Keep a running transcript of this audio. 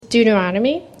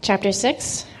Deuteronomy chapter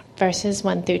 6, verses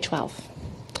 1 through 12.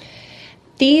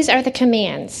 These are the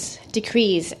commands,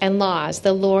 decrees, and laws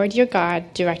the Lord your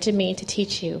God directed me to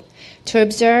teach you, to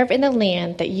observe in the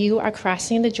land that you are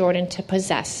crossing the Jordan to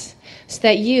possess, so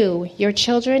that you, your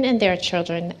children, and their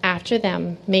children after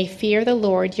them may fear the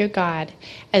Lord your God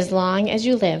as long as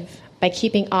you live, by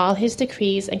keeping all his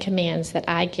decrees and commands that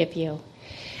I give you,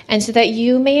 and so that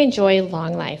you may enjoy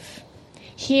long life.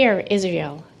 Hear,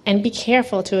 Israel, and be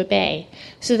careful to obey,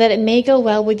 so that it may go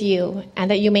well with you, and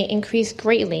that you may increase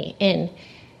greatly in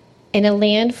a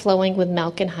land flowing with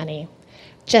milk and honey,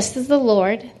 just as the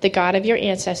Lord, the God of your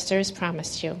ancestors,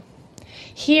 promised you.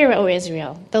 Hear, O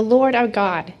Israel, the Lord our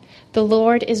God, the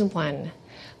Lord is one.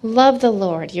 Love the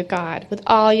Lord your God with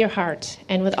all your heart,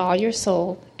 and with all your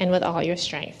soul, and with all your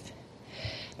strength.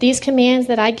 These commands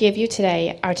that I give you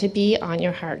today are to be on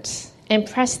your hearts.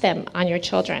 Impress them on your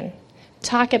children.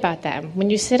 Talk about them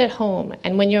when you sit at home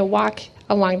and when you walk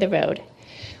along the road,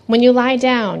 when you lie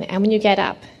down and when you get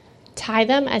up. Tie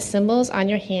them as symbols on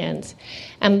your hands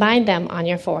and bind them on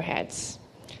your foreheads.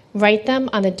 Write them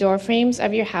on the doorframes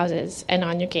of your houses and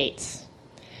on your gates.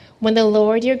 When the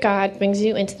Lord your God brings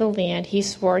you into the land he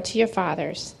swore to your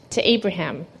fathers, to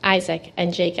Abraham, Isaac,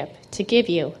 and Jacob, to give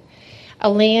you, a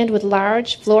land with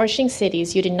large, flourishing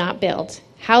cities you did not build,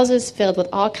 houses filled with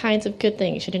all kinds of good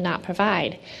things you did not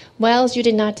provide, wells you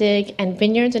did not dig, and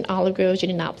vineyards and olive groves you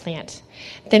did not plant.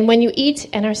 Then when you eat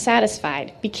and are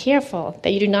satisfied, be careful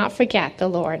that you do not forget the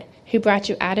Lord who brought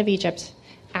you out of Egypt,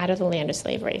 out of the land of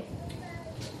slavery.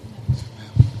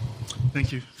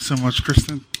 Thank you so much,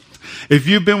 Kristen. If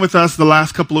you've been with us the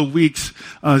last couple of weeks,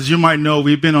 as you might know,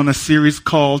 we've been on a series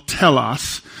called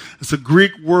Telos. It's a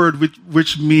Greek word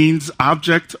which means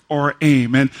object or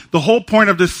aim. And the whole point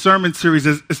of this sermon series,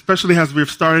 especially as we've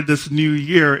started this new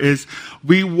year, is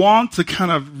we want to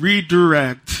kind of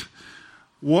redirect,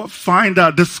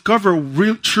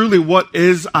 discover truly what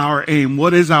is our aim,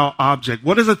 what is our object,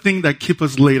 what is the thing that keep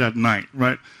us late at night,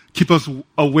 right? Keep us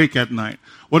awake at night.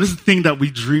 What is the thing that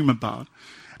we dream about?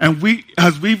 And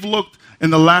as we've looked in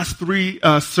the last three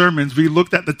sermons, we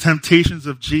looked at the temptations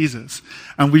of Jesus.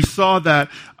 And we saw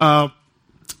that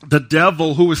the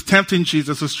devil who was tempting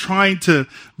Jesus was trying to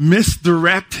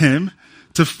misdirect him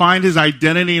to find his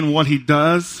identity in what he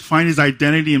does, find his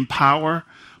identity in power,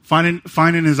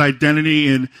 finding his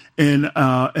identity in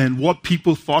what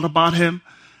people thought about him.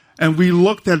 And we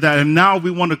looked at that, and now we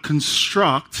want to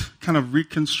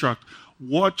reconstruct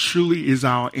what truly is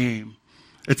our aim.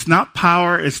 It's not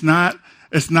power. It's not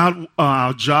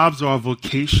our jobs or our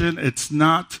vocation. It's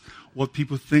not what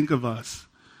people think of us.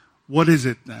 What is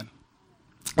it then?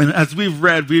 And as we've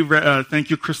read, thank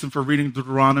you, Kristen, for reading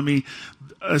Deuteronomy.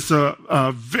 It's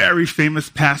a very famous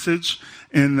passage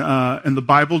in the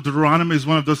Bible. Deuteronomy is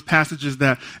one of those passages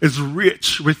that is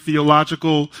rich with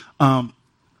theological,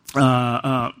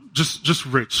 just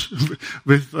rich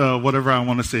with whatever I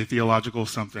want to say, theological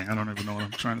something. I don't even know what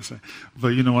I'm trying to say, but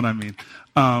you know what I mean.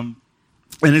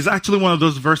 And it's actually one of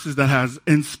those verses that has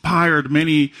inspired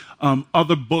many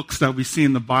other books that we see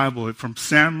in the Bible, from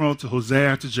Samuel to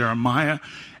Hosea to Jeremiah,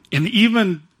 and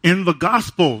even in the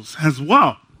Gospels as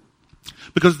well.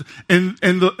 Because there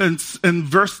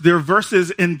are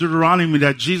verses in Deuteronomy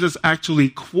that Jesus actually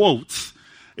quotes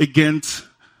against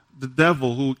the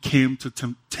devil who came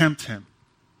to tempt him.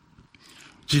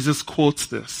 Jesus quotes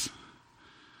this.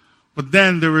 But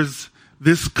then there is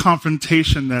this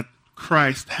confrontation that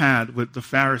Christ had with the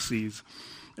Pharisees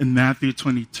in Matthew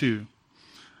 22.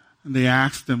 And they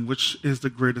asked him, which is the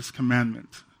greatest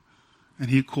commandment?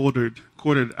 And he quoted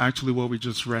actually what we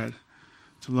just read.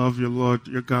 To love your Lord,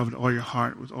 your God, with all your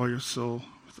heart, with all your soul,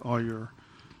 with all your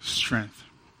strength.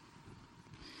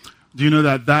 Do you know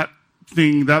that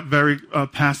very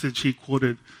passage he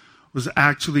quoted was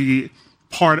actually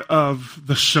part of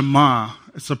the Shema?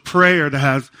 It's a prayer that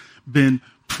has been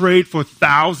prayed for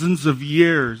thousands of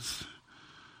years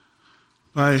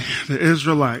by the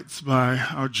Israelites, by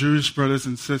our Jewish brothers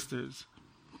and sisters.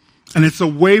 And it's a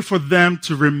way for them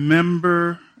to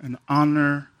remember and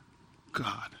honor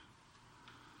God.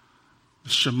 The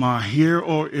Shema, hear,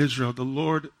 O Israel, the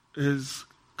Lord is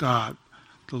God.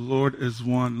 The Lord is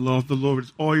one. Love the Lord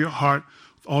with all your heart,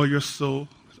 with all your soul,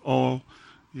 with all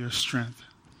your strength.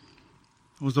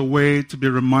 It was a way to be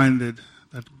reminded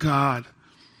that God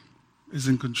is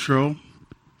in control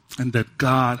and that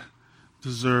God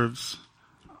deserves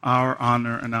our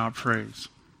honor and our praise.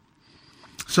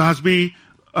 So as we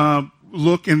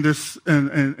look in this,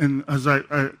 and as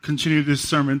I continue this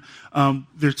sermon,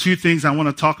 there are two things I want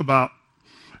to talk about.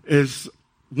 Is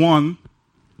one,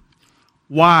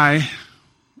 why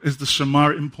is the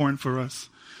Shema important for us?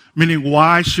 Meaning,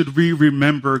 why should we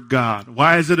remember God?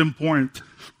 Why is it important,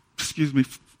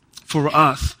 for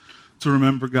us to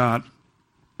remember God?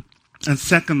 And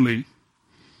secondly,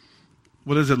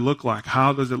 what does it look like?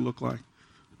 How does it look like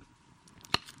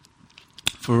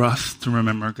for us to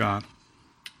remember God?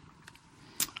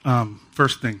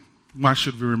 First thing, why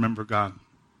should we remember God?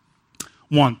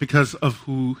 One, because of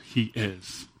who he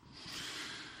is.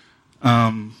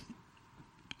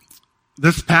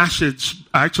 This passage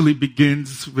actually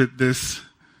begins with this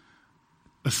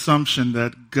assumption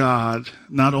that God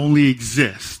not only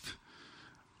exists,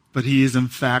 but he is in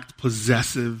fact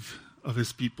possessive of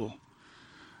his people.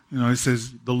 You know, it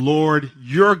says, the Lord,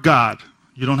 your God.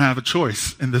 You don't have a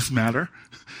choice in this matter.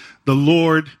 The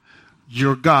Lord,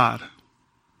 your God.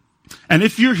 And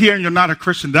if you're here and you're not a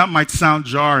Christian, that might sound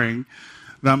jarring.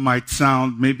 That might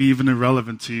sound maybe even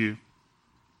irrelevant to you.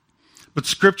 But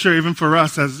Scripture, even for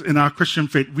us as in our Christian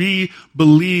faith, we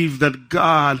believe that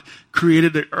God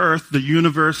created the earth, the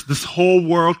universe, this whole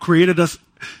world, created us,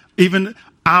 even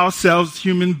ourselves,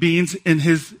 human beings, in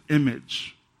his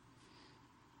image.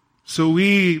 So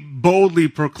we boldly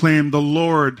proclaim the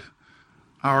Lord,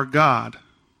 our God.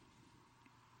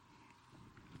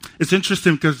 It's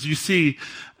interesting because you see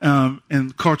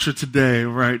in culture today,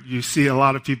 right, you see a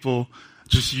lot of people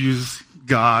just use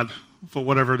God for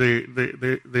whatever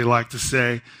they like to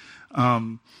say.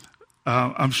 I'm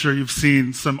sure you've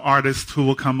seen some artists who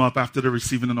will come up after they're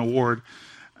receiving an award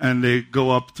and they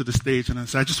go up to the stage and they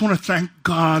say, I just want to thank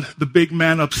God, the big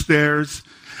man upstairs,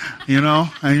 you know?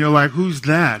 And you're like, who's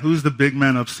that? Who's the big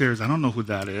man upstairs? I don't know who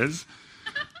that is.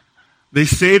 They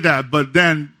say that, but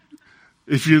then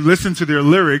if you listen to their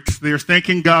lyrics, they're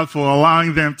thanking God for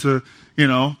allowing them to, you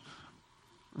know,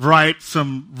 write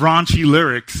some raunchy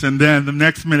lyrics, and then the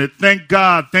next minute, thank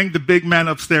God, thank the big man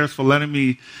upstairs for letting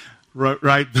me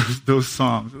write those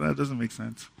songs. That doesn't make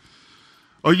sense.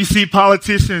 Or you see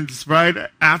politicians, right,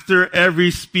 after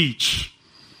every speech,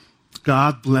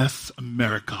 God bless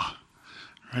America.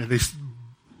 Right? They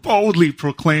boldly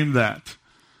proclaim that.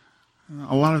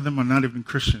 A lot of them are not even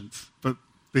Christians, but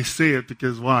they say it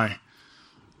because why?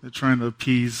 They're trying to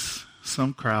appease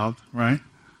some crowd, right?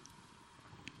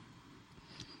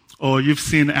 Or you've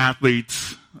seen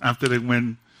athletes after they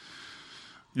win,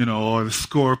 you know, or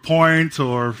score a point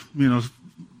or, you know,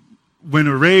 win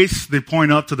a race, they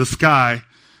point up to the sky,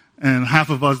 and half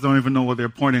of us don't even know what they're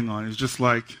pointing on. It's just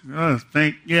like,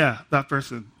 that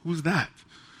person. Who's that?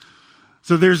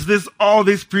 So there's all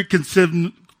these preconceived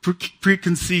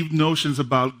notions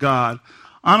about God.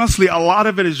 Honestly, a lot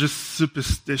of it is just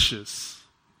superstitious,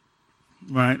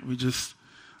 right?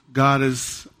 God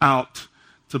is out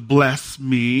to bless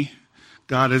me.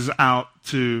 God is out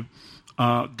to,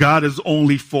 God is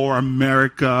only for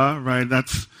America, right?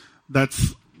 That's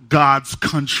God's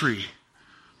country.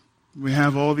 We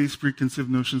have all these preconceived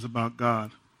notions about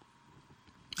God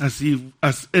as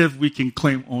if we can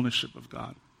claim ownership of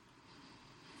God.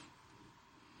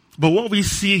 But what we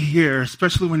see here,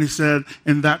 especially when he said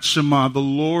in that Shema, the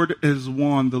Lord is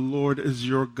one, the Lord is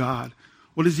your God.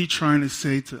 What is he trying to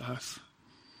say to us?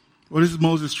 What is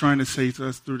Moses trying to say to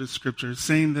us through the scripture? He's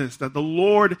saying this, that the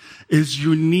Lord is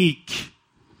unique.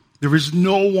 There is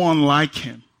no one like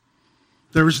him.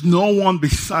 There is no one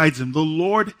besides him. The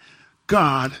Lord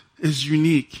God is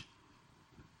unique.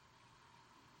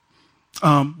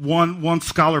 One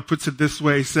scholar puts it this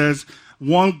way. He says,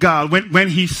 one God, when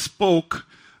he spoke,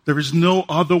 there is no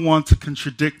other one to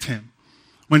contradict him.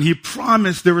 When he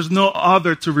promised, there is no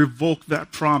other to revoke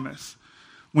that promise.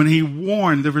 When he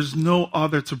warned, there is no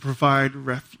other to provide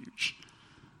refuge.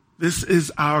 This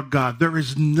is our God. There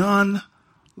is none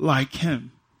like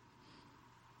him.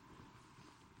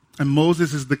 And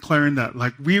Moses is declaring that,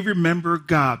 like, we remember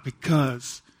God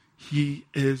because he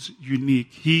is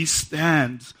unique. He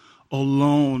stands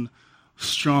alone,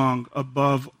 strong,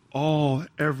 above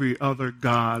every other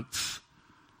gods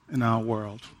in our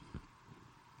world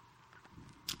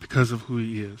because of who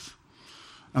he is.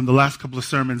 And the last couple of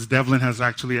sermons, Devlin has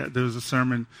there was a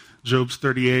sermon, Job's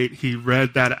 38. He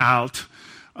read that out.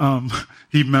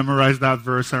 He memorized that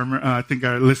verse. I think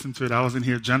I listened to it. I was in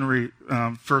here January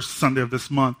 1st Sunday of this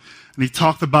month. And he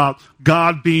talked about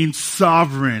God being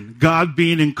sovereign, God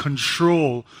being in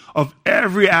control of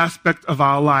every aspect of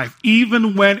our life,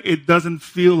 even when it doesn't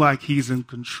feel like he's in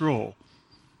control.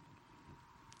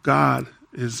 God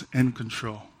is in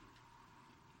control.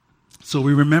 So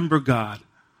we remember God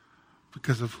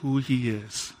because of who he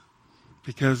is,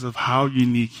 because of how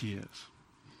unique he is.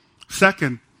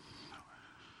 Second,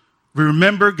 we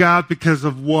remember God because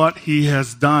of what he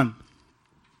has done.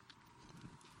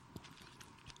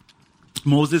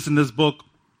 Moses in this book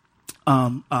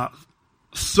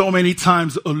so many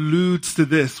times alludes to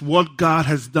this, what God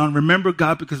has done. Remember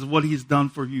God because of what he's done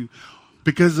for you.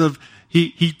 Because of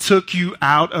he took you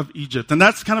out of Egypt. And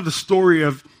that's kind of the story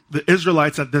of the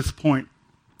Israelites at this point.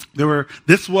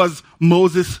 This was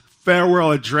Moses'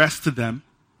 farewell address to them.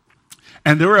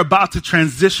 And they were about to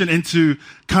transition into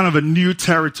kind of a new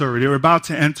territory. They were about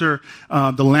to enter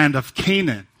the land of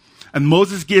Canaan. And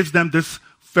Moses gives them this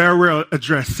farewell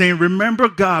address saying, remember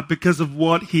God because of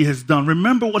what he has done.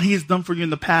 Remember what he has done for you in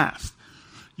the past.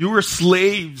 You were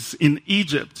slaves in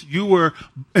Egypt. You were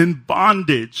in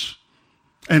bondage.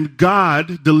 And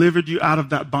God delivered you out of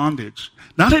that bondage.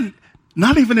 Not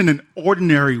even in an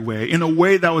ordinary way, in a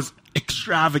way that was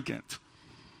extravagant.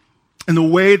 In a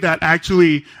way that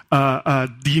actually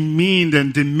demeaned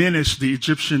and diminished the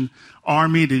Egyptian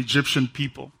army, the Egyptian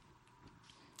people.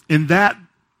 In that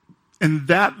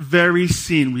very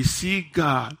scene, we see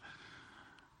God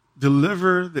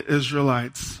deliver the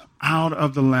Israelites out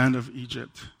of the land of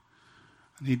Egypt.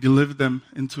 And he delivered them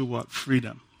into what?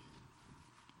 Freedom.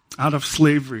 Out of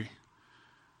slavery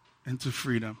into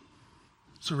freedom.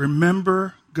 So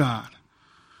remember God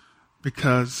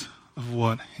because of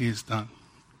what he's done.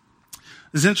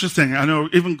 It's interesting. I know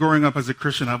even growing up as a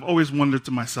Christian, I've always wondered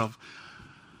to myself,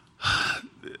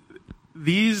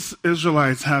 these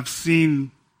Israelites have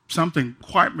seen something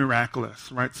quite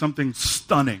miraculous, right? Something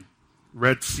stunning.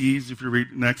 Red Seas, if you read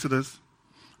in Exodus,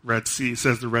 Red Sea, it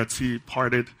says the Red Sea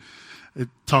parted. It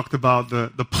talked about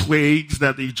the plagues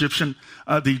that the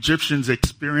Egyptians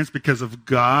experienced because of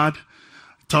God.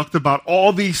 It talked about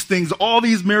all these things, all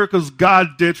these miracles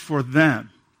God did for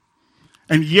them.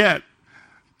 And yet,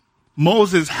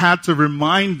 Moses had to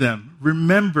remind them,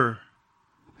 remember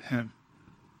him.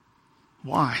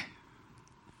 Why?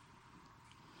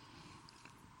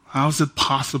 How is it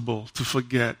possible to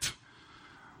forget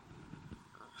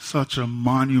such a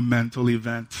monumental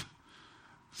event,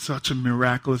 such a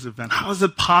miraculous event? How is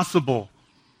it possible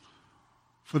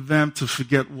for them to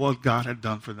forget what God had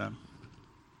done for them?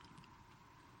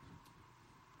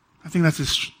 I think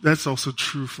that's also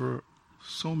true for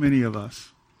so many of us,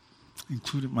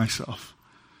 including myself,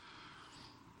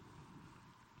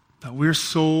 that we're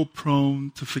so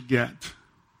prone to forget.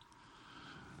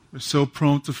 We're so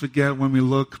prone to forget when we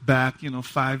look back,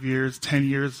 5 years, 10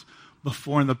 years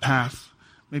before in the past.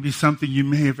 Maybe something you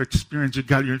may have experienced. You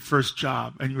got your first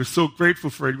job and you were so grateful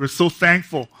for it. You were so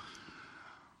thankful,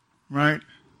 right?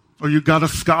 Or you got a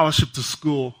scholarship to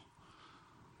school.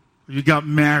 Or you got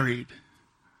married.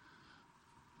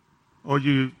 Or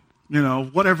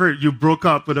whatever, you broke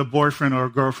up with a boyfriend or a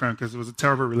girlfriend because it was a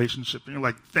terrible relationship. And you're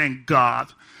like, thank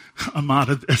God I'm out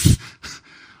of this.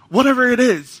 Whatever it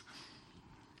is.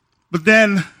 But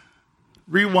then,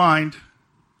 rewind,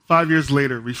 5 years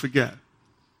later, we forget.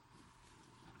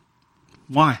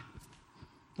 Why?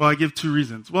 Well, I give two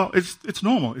reasons. Well, it's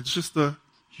normal. It's just the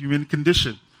human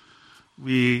condition.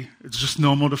 It's just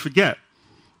normal to forget,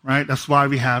 right? That's why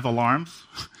we have alarms.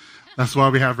 That's why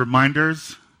we have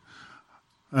reminders.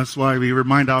 That's why we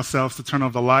remind ourselves to turn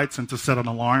off the lights and to set an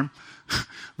alarm.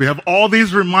 We have all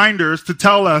these reminders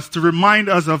to remind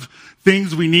us of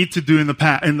things we need to do in the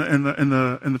past, in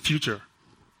the future.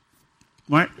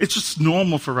 Right? It's just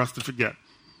normal for us to forget.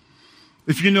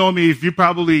 If you know me,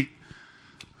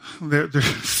 there's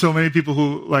so many people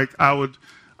who I would,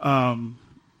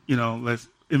 let's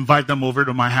invite them over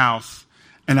to my house,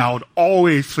 and I would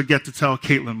always forget to tell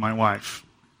Caitlin, my wife,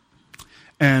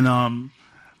 and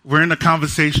we're in a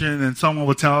conversation and someone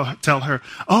will tell her,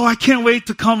 oh, I can't wait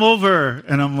to come over.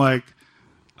 And I'm like,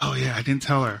 oh yeah, I didn't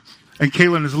tell her. And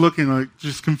Caitlin is looking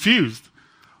just confused.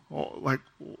 What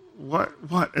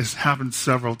has happened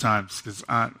several times? Because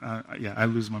I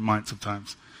lose my mind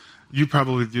sometimes. You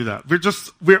probably do that.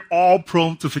 We're all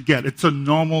prone to forget. It's a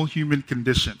normal human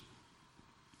condition.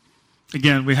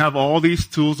 Again, we have all these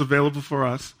tools available for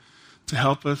us to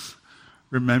help us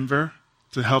remember,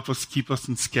 to help us keep us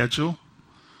in schedule.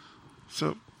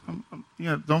 So,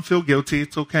 don't feel guilty.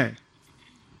 It's okay.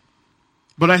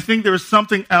 But I think there is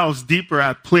something else deeper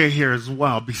at play here as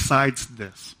well besides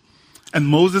this. And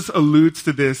Moses alludes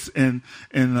to this in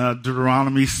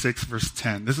Deuteronomy 6, verse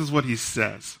 10. This is what he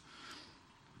says.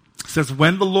 It says,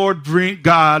 when the Lord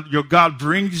your God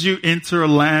brings you into a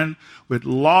land with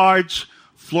large,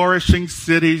 flourishing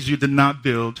cities you did not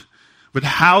build, with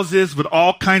houses, with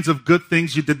all kinds of good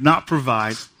things you did not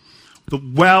provide, the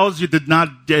wells you did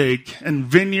not dig, and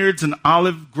vineyards and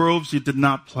olive groves you did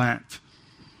not plant.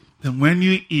 Then when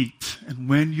you eat and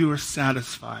when you are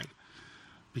satisfied,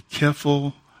 be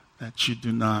careful that you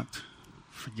do not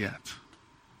forget.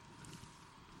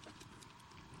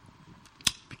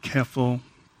 Be careful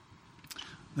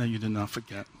that you do not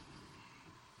forget.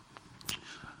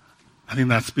 I think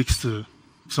that speaks to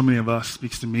so many of us,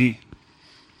 speaks to me,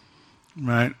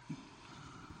 right?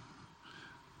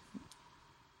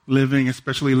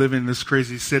 Especially living in this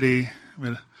crazy city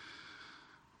with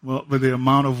the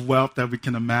amount of wealth that we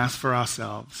can amass for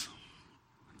ourselves,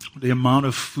 the amount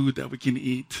of food that we can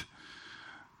eat.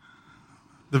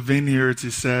 The vineyards, he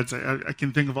says, I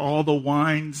can think of all the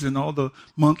wines and all the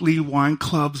monthly wine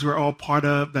clubs we're all part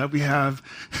of that we have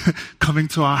coming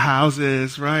to our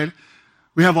houses, right?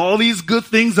 We have all these good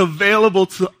things available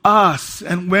to us,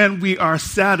 and when we are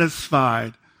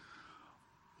satisfied,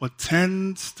 what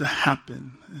tends to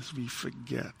happen is we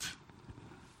forget.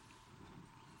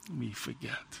 We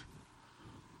forget.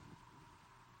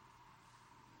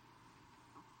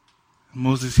 And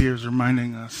Moses here is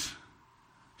reminding us,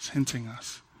 is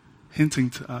hinting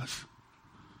to us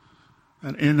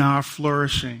that in our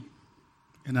flourishing,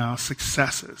 in our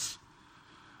successes,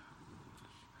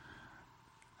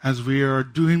 as we are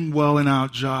doing well in our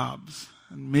jobs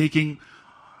and making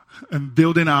and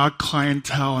building our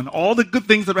clientele and all the good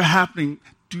things that are happening,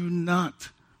 do not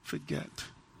forget.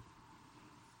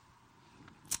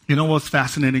 You know what's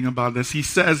fascinating about this? He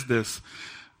says this,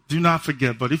 do not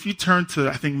forget. But if you turn to,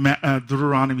 I think,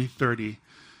 Deuteronomy 30,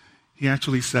 he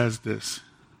actually says this,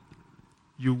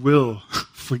 you will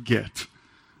forget.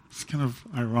 It's kind of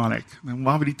ironic. And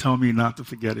why would he tell me not to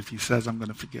forget if he says I'm going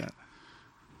to forget?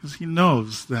 Because he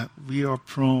knows that we are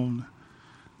prone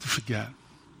to forget.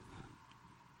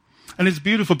 And it's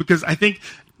beautiful because I think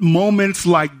moments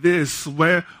like this,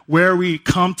 where we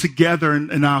come together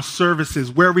in our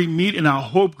services, where we meet in our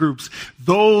hope groups,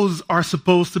 those are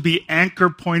supposed to be anchor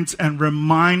points and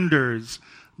reminders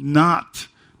not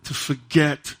to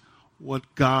forget what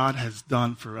God has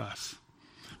done for us.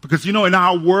 Because, in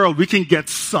our world, we can get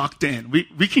sucked in.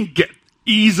 We can get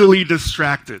easily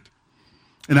distracted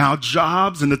in our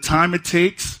jobs and the time it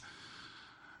takes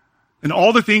and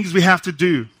all the things we have to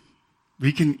do.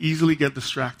 We can easily get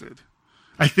distracted.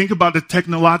 I think about the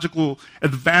technological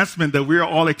advancement that we're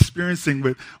all experiencing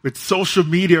with social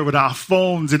media, with our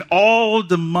phones, and all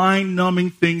the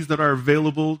mind-numbing things that are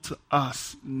available to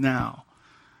us now.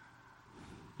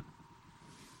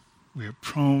 We are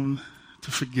prone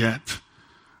to forget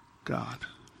God.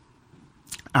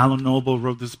 Alan Noble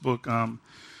wrote this book,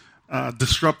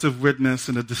 Disruptive Witness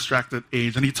in a Distracted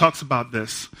Age, and he talks about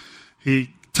this.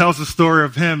 He tells the story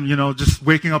of him, just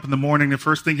waking up in the morning. The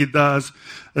first thing he does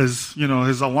is,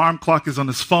 his alarm clock is on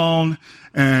his phone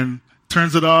and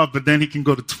turns it off, but then he can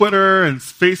go to Twitter and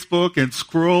Facebook and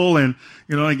scroll. And,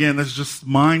 again, that's just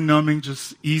mind-numbing,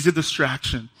 just easy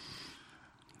distraction.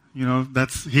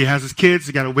 He has his kids.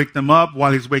 He got to wake them up.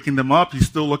 While he's waking them up, he's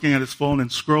still looking at his phone and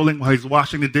scrolling. While he's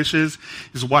washing the dishes,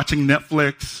 he's watching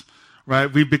Netflix,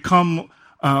 right? We become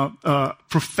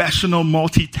professional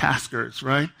multitaskers,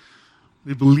 right?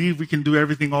 We believe we can do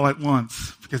everything all at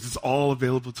once because it's all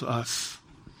available to us.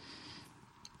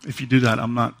 If you do that,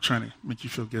 I'm not trying to make you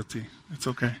feel guilty. It's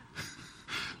okay.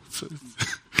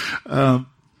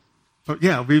 But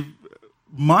yeah, we've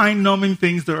mind-numbing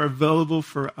things that are available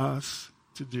for us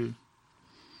to do.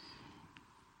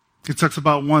 It talks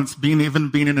about once being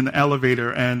in an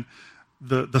elevator and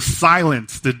the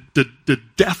silence, the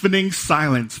deafening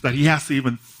silence that he has to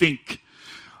even think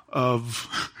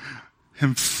of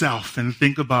himself and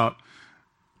think about.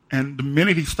 And the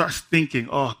minute he starts thinking,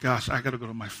 oh gosh, I got to go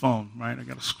to my phone, right? I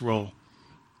got to scroll.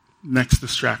 Next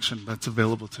distraction that's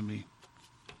available to me.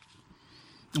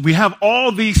 We have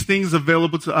all these things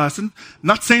available to us. And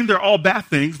not saying they're all bad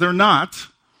things. They're not.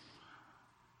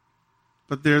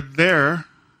 But they're there,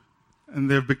 and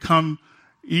they've become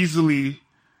easily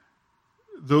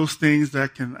those things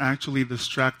that can actually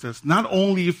distract us, not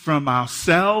only from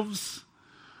ourselves,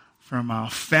 from our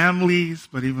families,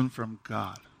 but even from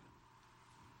God.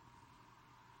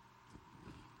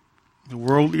 The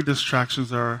worldly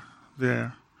distractions are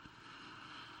there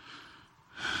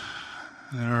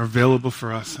and are available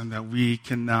for us, and that we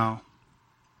can now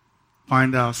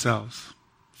find ourselves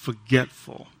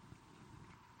forgetful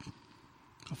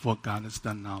of what God has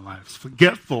done in our lives,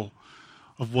 forgetful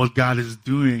of what God is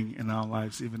doing in our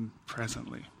lives, even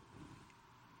presently.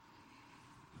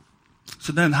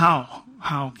 So then how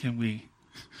can we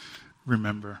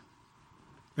remember?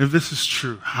 If this is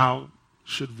true, how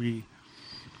should we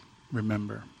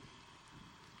remember?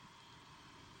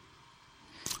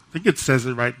 I think it says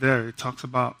it right there. It talks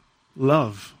about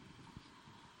love.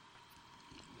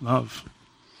 Love.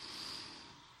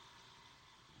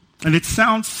 And it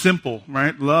sounds simple,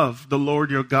 right? Love the Lord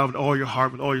your God with all your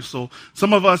heart, with all your soul.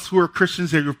 Some of us who are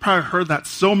Christians here, you've probably heard that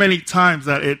so many times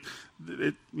that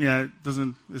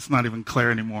it's not even clear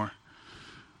anymore.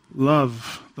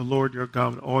 Love the Lord your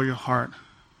God with all your heart,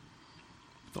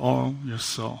 with all your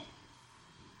soul.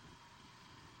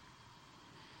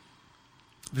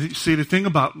 See, the thing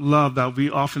about love that we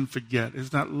often forget is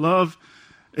that love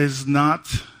is not,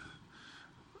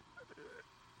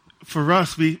 for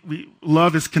us,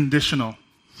 love is conditional,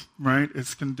 right?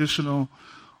 It's conditional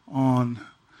on,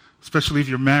 especially if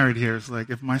you're married here, it's like,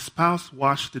 if my spouse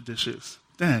washed the dishes,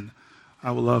 then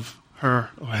I will love her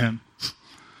or him.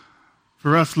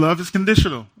 For us, love is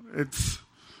conditional. It's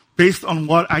based on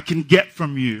what I can get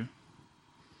from you.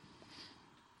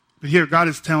 But here, God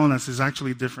is telling us is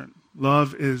actually different.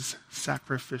 Love is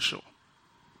sacrificial.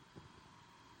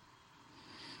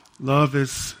 Love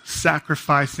is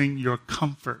sacrificing your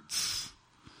comforts.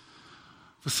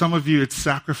 For some of you, it's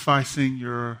sacrificing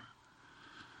your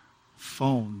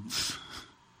phones,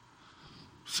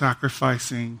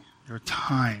 sacrificing your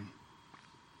time,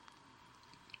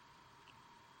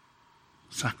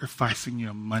 sacrificing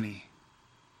your money.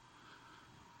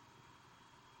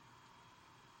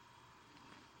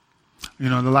 You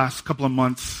know, in the last couple of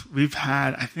months, we've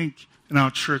had, I think in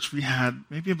our church, we had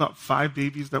maybe about 5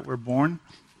 babies that were born.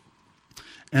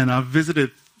 And I've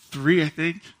visited 3, I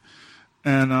think.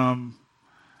 And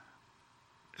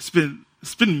it's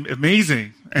been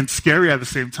amazing and scary at the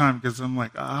same time because I'm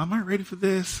like, am I ready for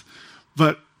this?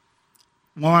 But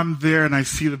while I'm there and I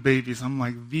see the babies, I'm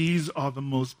like, these are the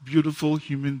most beautiful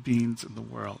human beings in the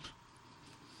world.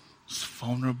 It's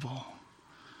vulnerable.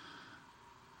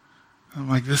 I'm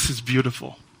like, this is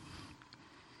beautiful.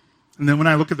 And then when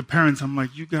I look at the parents, I'm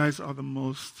like, you guys are the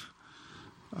most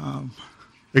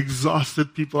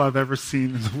exhausted people I've ever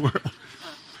seen in the world.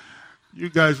 You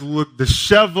guys look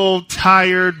disheveled,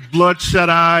 tired, bloodshot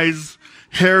eyes,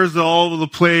 hairs all over the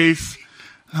place.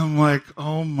 I'm like,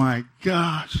 oh my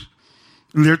gosh.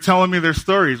 And they're telling me their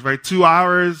stories, right? 2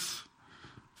 hours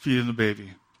feeding the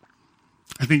baby.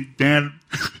 I think Daniel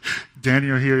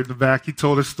here in the back, he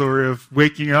told a story of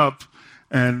waking up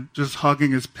and just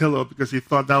hugging his pillow because he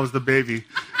thought that was the baby.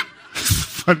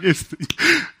 Funniest thing.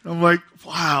 I'm like,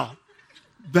 wow,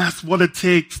 that's what it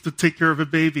takes to take care of a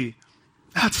baby.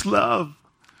 That's love.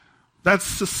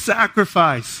 That's a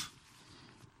sacrifice.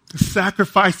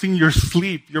 Sacrificing your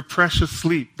sleep, your precious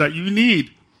sleep that you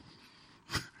need.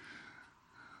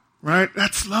 Right?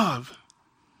 That's love.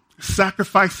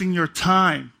 Sacrificing your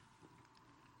time.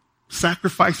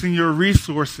 Sacrificing your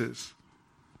resources.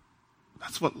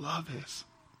 That's what love is.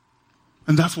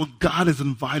 And that's what God is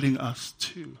inviting us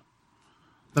to.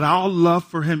 That our love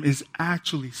for him is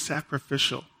actually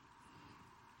sacrificial.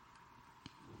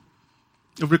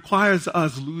 It requires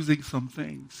us losing some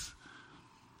things.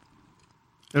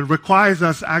 It requires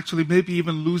us actually maybe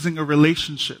even losing a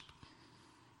relationship.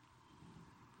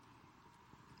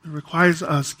 It requires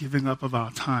us giving up of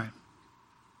our time,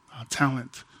 our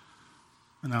talent,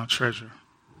 and our treasure.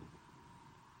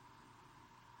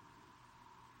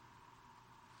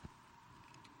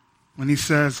 When he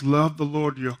says, love the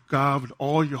Lord your God with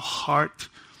all your heart,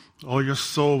 all your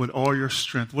soul, with all your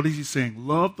strength. What is he saying?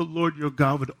 Love the Lord your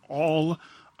God with all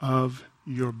of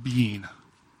your being.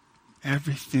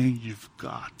 Everything you've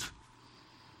got.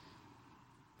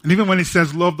 And even when he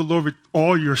says, love the Lord with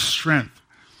all your strength,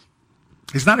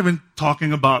 he's not even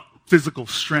talking about physical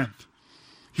strength.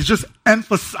 He's just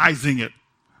emphasizing it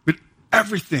with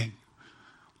everything.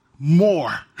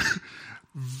 More.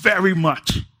 Very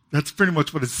much. That's pretty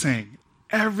much what it's saying.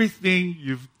 Everything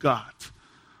you've got.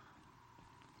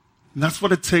 And that's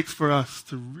what it takes for us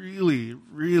to really,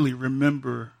 really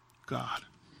remember God.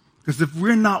 Because if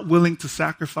we're not willing to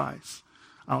sacrifice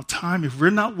our time, if we're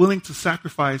not willing to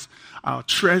sacrifice our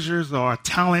treasures or our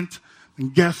talent, then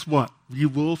guess what? We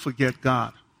will forget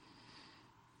God.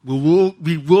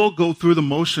 We will go through the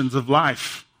motions of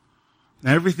life and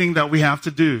everything that we have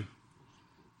to do.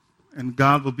 And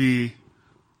God will be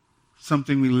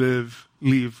something we leave,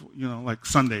 like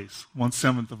Sundays,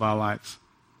 1/7 of our lives.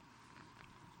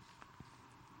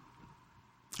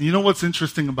 And you know what's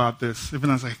interesting about this, even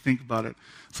as I think about it?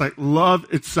 It's like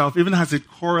love itself, even as it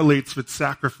correlates with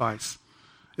sacrifice,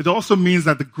 it also means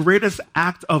that the greatest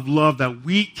act of love that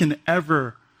we can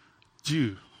ever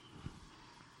do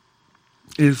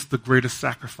is the greatest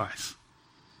sacrifice.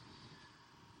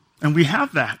 And we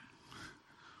have that.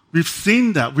 We've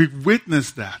seen that. We've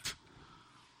witnessed that.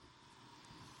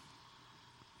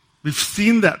 We've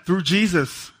seen that through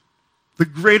Jesus. The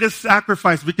greatest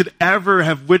sacrifice we could ever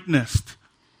have witnessed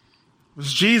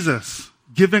was Jesus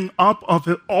giving up of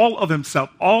it, all of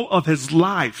himself, all of his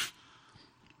life.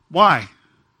 Why?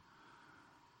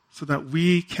 So that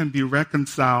we can be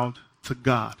reconciled to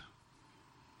God.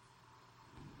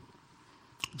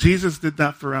 Jesus did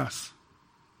that for us.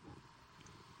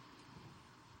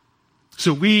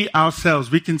 So we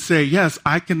ourselves, we can say, yes,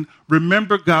 I can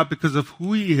remember God because of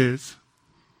who he is,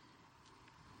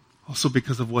 also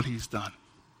because of what he's done.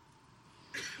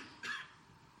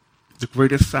 The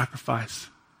greatest sacrifice,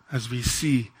 as we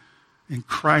see in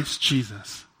Christ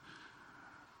Jesus,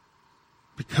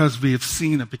 because we have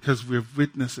seen it, because we have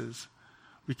witnesses,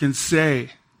 we can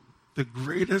say the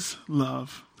greatest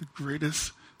love, the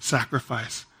greatest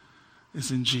sacrifice is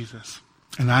in Jesus.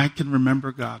 And I can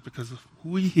remember God because of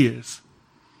who he is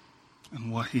and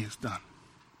what he has done.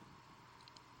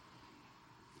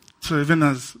 So even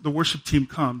as the worship team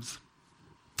comes,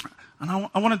 and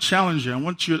I want to challenge you. I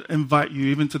want you to invite you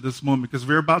even to this moment because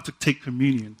we're about to take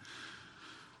communion.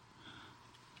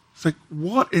 It's like,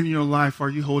 what in your life are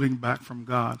you holding back from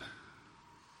God?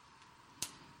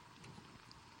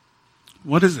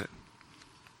 What is it?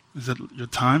 Is it your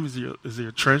time? Is it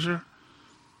your treasure?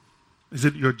 Is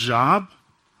it your job?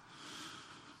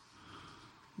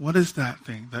 What is that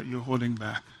thing that you're holding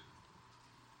back?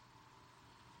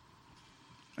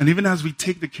 And even as we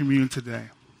take the communion today,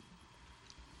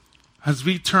 as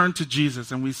we turn to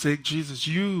Jesus and we say, Jesus,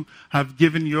 you have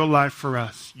given your life for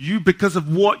us. You, because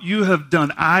of what you have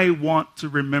done, I want to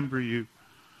remember you.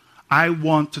 I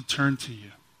want to turn to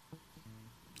you.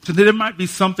 So there might be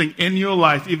something in your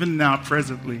life, even now,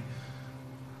 presently,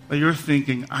 that you're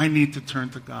thinking, I need to turn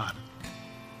to God.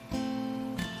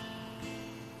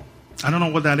 I don't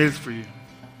know what that is for you.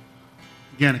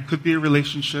 Again, it could be a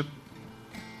relationship.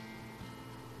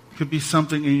 It could be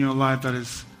something in your life that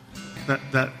is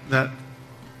that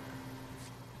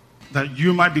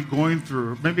you might be going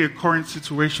through. Maybe a current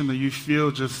situation that you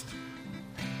feel just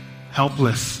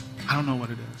helpless. I don't know what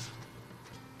it is.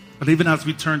 But even as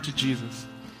we turn to Jesus,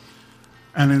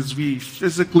 and as we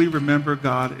physically remember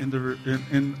God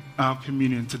in our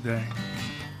communion today,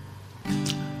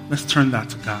 let's turn that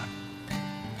to God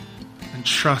and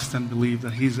trust and believe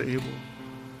that he's able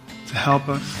to help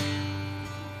us,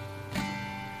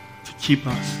 to keep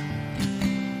us,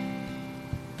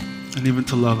 and even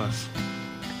to love us.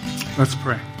 Let's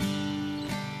pray.